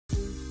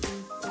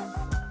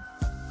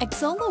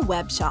Xsolla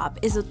Web Shop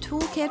is a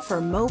toolkit for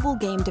mobile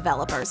game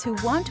developers who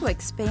want to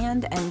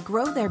expand and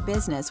grow their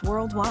business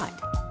worldwide.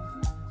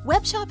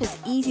 Web Shop is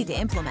easy to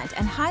implement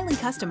and highly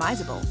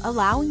customizable,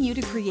 allowing you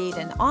to create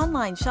an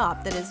online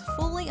shop that is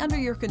fully under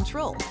your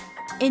control.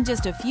 In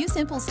just a few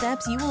simple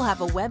steps, you will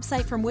have a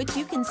website from which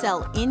you can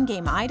sell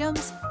in-game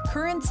items,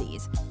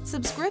 currencies,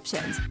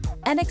 subscriptions,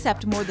 and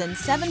accept more than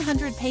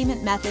 700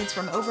 payment methods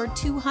from over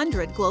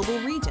 200 global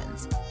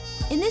regions.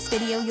 In this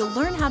video, you'll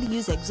learn how to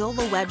use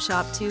Xsolla Web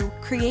Shop to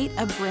create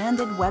a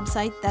branded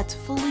website that's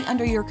fully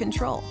under your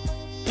control,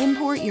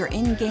 import your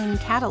in-game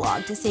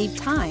catalog to save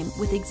time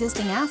with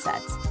existing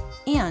assets,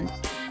 and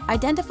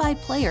identify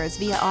players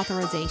via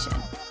authorization.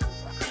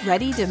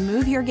 Ready to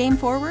move your game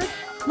forward?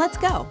 Let's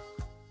go!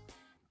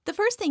 The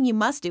first thing you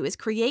must do is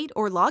create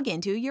or log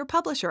into your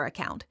publisher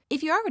account.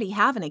 If you already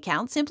have an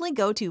account, simply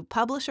go to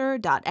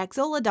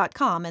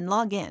publisher.xsolla.com and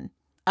log in.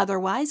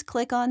 Otherwise,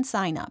 click on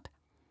Sign Up.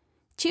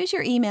 Choose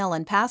your email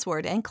and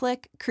password and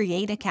click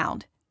Create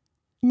Account.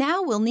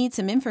 Now we'll need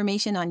some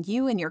information on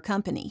you and your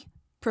company.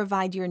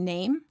 Provide your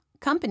name,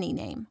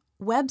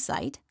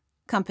 website,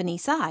 company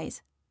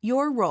size,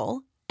 your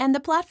role, and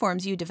the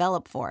platforms you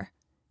develop for.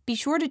 Be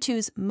sure to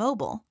choose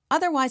Mobile,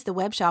 otherwise the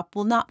web shop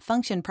will not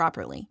function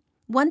properly.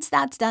 Once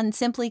that's done,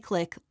 simply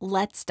click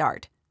Let's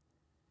Start.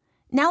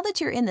 Now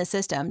that you're in the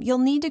system, you'll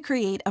need to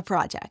create a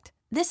project.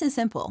 This is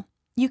simple.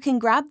 You can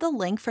grab the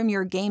link from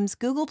your game's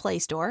Google Play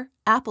Store,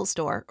 Apple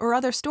Store, or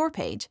other store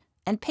page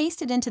and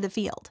paste it into the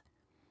field.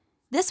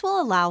 This will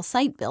allow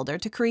Site Builder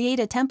to create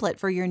a template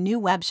for your new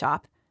web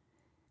shop.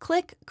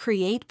 Click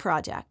Create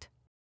Project.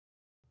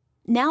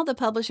 Now the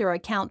publisher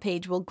account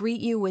page will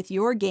greet you with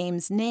your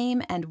game's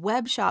name and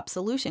web shop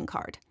solution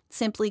card.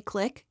 Simply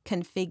click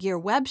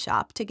Configure Web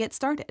Shop to get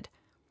started.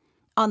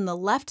 On the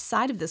left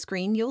side of the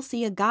screen, you'll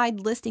see a guide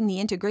listing the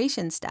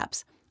integration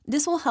steps.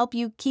 This will help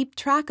you keep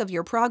track of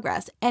your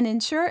progress and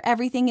ensure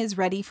everything is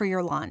ready for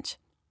your launch.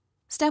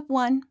 Step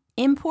 1.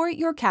 Import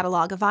your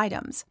catalog of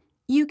items.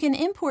 You can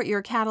import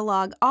your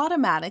catalog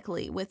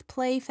automatically with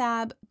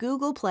PlayFab,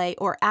 Google Play,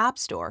 or App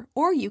Store,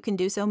 or you can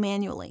do so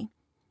manually.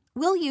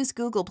 We'll use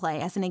Google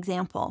Play as an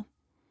example.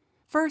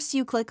 First,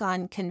 you click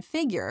on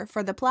Configure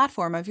for the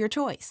platform of your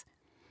choice.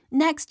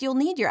 Next, you'll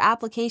need your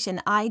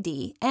application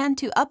ID and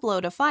to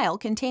upload a file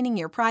containing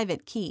your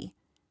private key.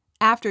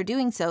 After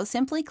doing so,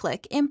 simply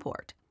click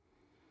Import.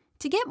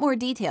 To get more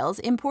details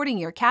importing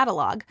your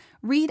catalog,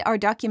 read our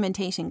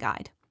documentation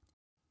guide.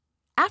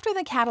 After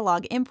the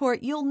catalog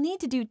import, you'll need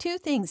to do two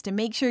things to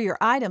make sure your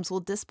items will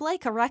display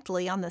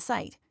correctly on the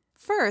site.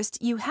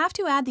 First, you have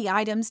to add the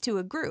items to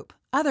a group,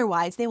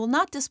 otherwise they will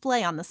not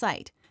display on the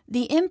site.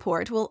 The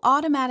import will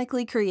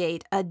automatically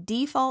create a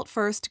default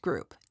first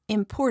group,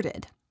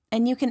 Imported,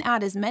 and you can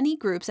add as many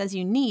groups as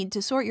you need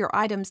to sort your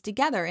items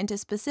together into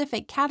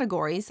specific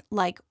categories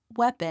like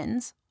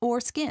weapons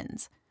or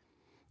skins.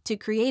 To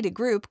create a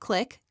group,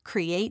 click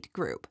Create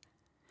Group.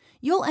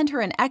 You'll enter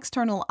an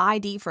external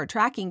ID for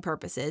tracking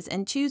purposes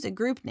and choose a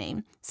group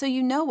name so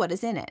you know what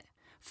is in it.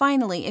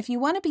 Finally, if you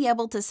want to be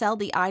able to sell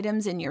the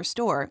items in your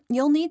store,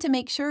 you'll need to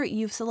make sure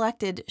you've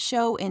selected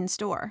Show in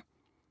Store.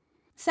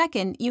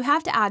 Second, you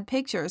have to add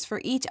pictures for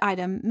each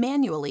item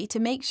manually to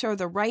make sure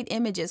the right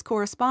images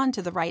correspond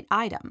to the right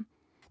item.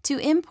 To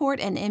import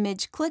an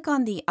image, click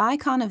on the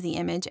icon of the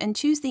image and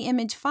choose the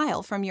image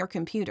file from your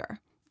computer.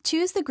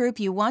 Choose the group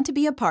you want to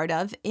be a part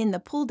of in the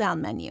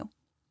pull-down menu.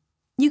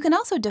 You can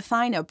also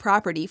define a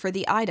property for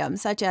the item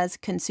such as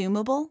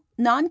consumable,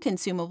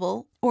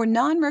 non-consumable, or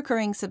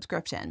non-recurring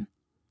subscription.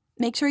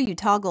 Make sure you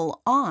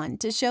toggle On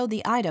to show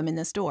the item in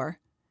the store.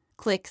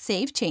 Click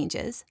Save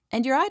Changes,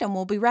 and your item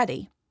will be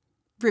ready.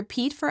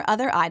 Repeat for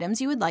other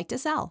items you would like to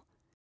sell.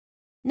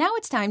 Now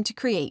it's time to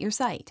create your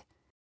site.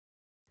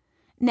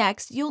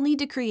 Next, you'll need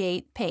to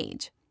create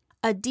Page.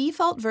 A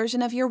default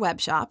version of your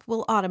web shop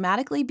will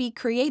automatically be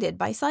created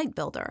by Site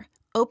Builder.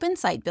 Open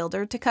Site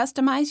Builder to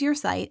customize your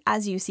site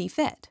as you see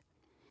fit.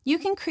 You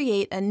can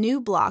create a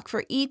new block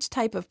for each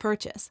type of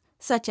purchase,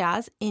 such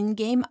as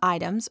in-game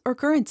items or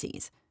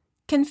currencies.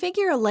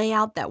 Configure a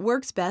layout that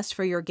works best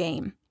for your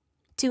game.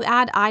 To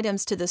add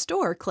items to the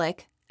store,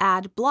 click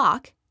Add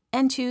Block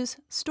and choose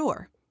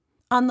Store.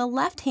 On the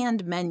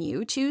left-hand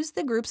menu, choose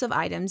the groups of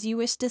items you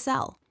wish to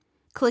sell.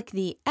 Click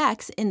the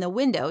X in the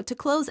window to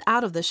close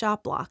out of the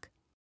shop block.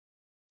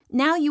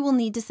 Now you will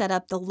need to set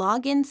up the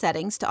login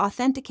settings to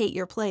authenticate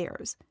your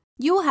players.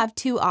 You will have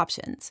two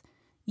options,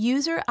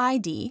 User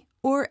ID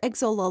or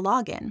Xsolla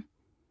Login.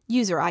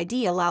 User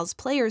ID allows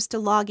players to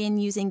log in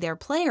using their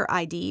player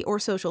ID or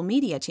social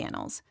media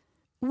channels.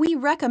 We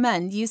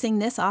recommend using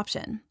this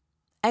option.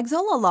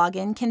 Xsolla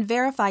Login can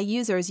verify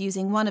users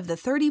using one of the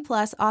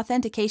 30+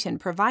 authentication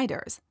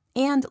providers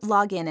and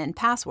login and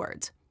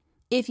passwords.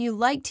 If you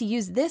like to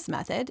use this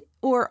method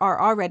or are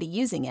already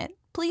using it,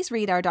 please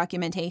read our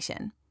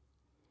documentation.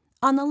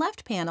 On the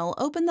left panel,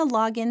 open the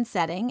Login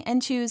setting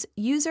and choose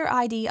User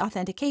ID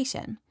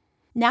Authentication.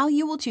 Now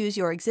you will choose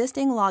your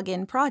existing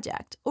login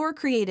project or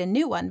create a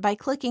new one by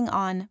clicking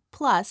on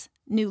plus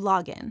New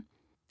Login.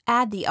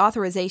 Add the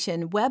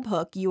authorization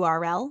webhook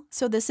URL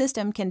so the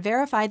system can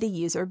verify the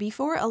user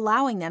before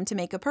allowing them to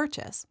make a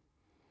purchase.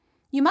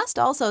 You must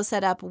also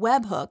set up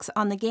webhooks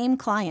on the game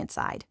client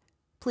side.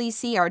 Please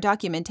see our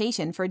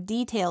documentation for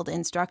detailed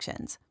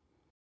instructions.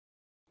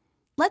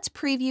 Let's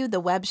preview the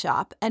web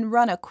shop and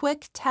run a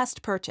quick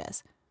test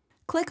purchase.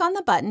 Click on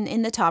the button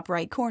in the top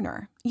right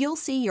corner. You'll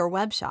see your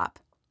web shop.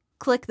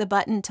 Click the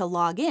button to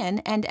log in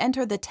and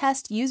enter the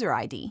test user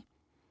ID.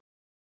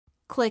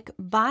 Click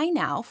Buy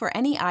Now for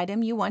any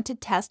item you want to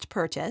test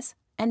purchase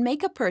and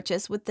make a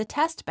purchase with the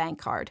test bank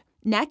card.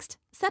 Next,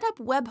 set up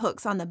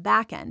webhooks on the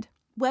back end.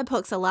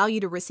 Webhooks allow you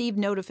to receive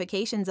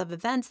notifications of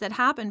events that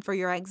happen for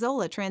your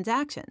Xsolla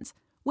transactions.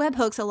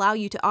 Webhooks allow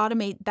you to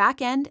automate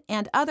back-end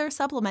and other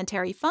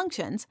supplementary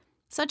functions,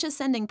 such as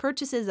sending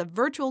purchases of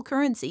virtual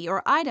currency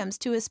or items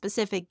to a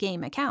specific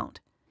game account.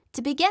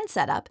 To begin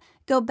setup,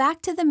 go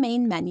back to the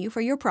main menu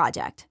for your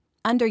project.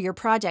 Under your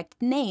project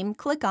name,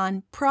 click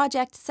on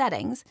Project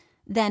Settings,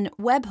 then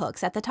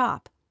Webhooks at the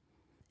top.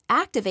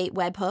 Activate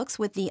webhooks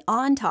with the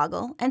On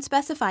toggle and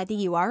specify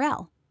the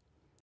URL.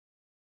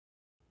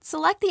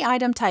 Select the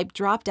item type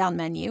drop-down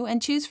menu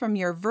and choose from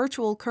your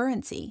virtual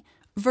currency,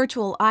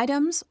 virtual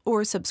items,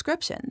 or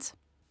subscriptions.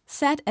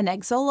 Set an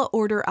Xsolla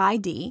order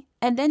ID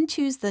and then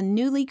choose the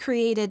newly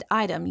created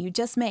item you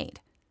just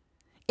made.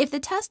 If the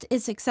test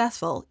is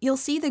successful, you'll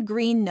see the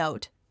green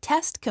note,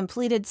 Test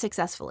completed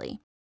successfully.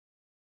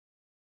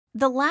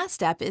 The last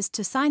step is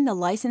to sign the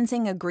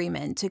licensing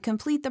agreement to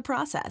complete the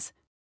process.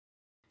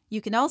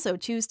 You can also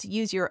choose to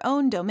use your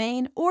own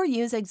domain or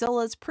use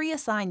Xsolla's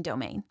pre-assigned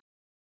domain.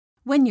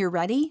 When you're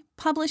ready,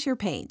 publish your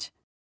page.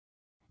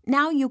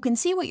 Now you can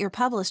see what your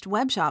published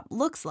webshop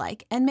looks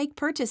like and make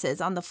purchases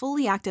on the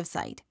fully active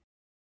site.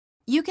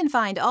 You can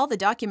find all the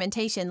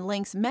documentation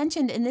links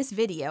mentioned in this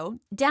video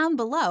down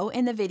below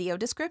in the video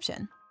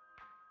description.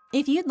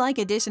 If you'd like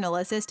additional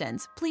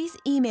assistance, please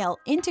email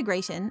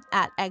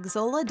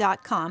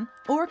integration@xsolla.com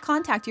or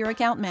contact your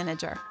account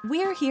manager.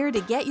 We're here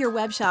to get your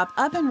webshop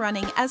up and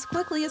running as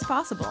quickly as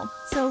possible,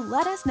 so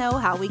let us know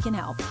how we can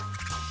help.